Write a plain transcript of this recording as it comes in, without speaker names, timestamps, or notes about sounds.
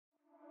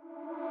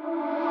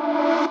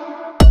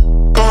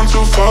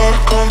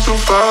come too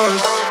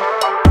fast.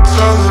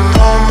 Telling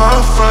all my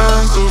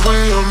friends that we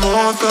are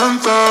more than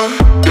that.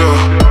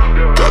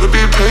 Yeah, gotta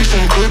be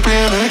patient, quit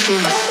being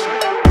anxious.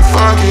 If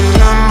I get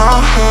in my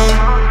head,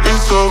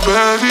 it's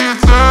already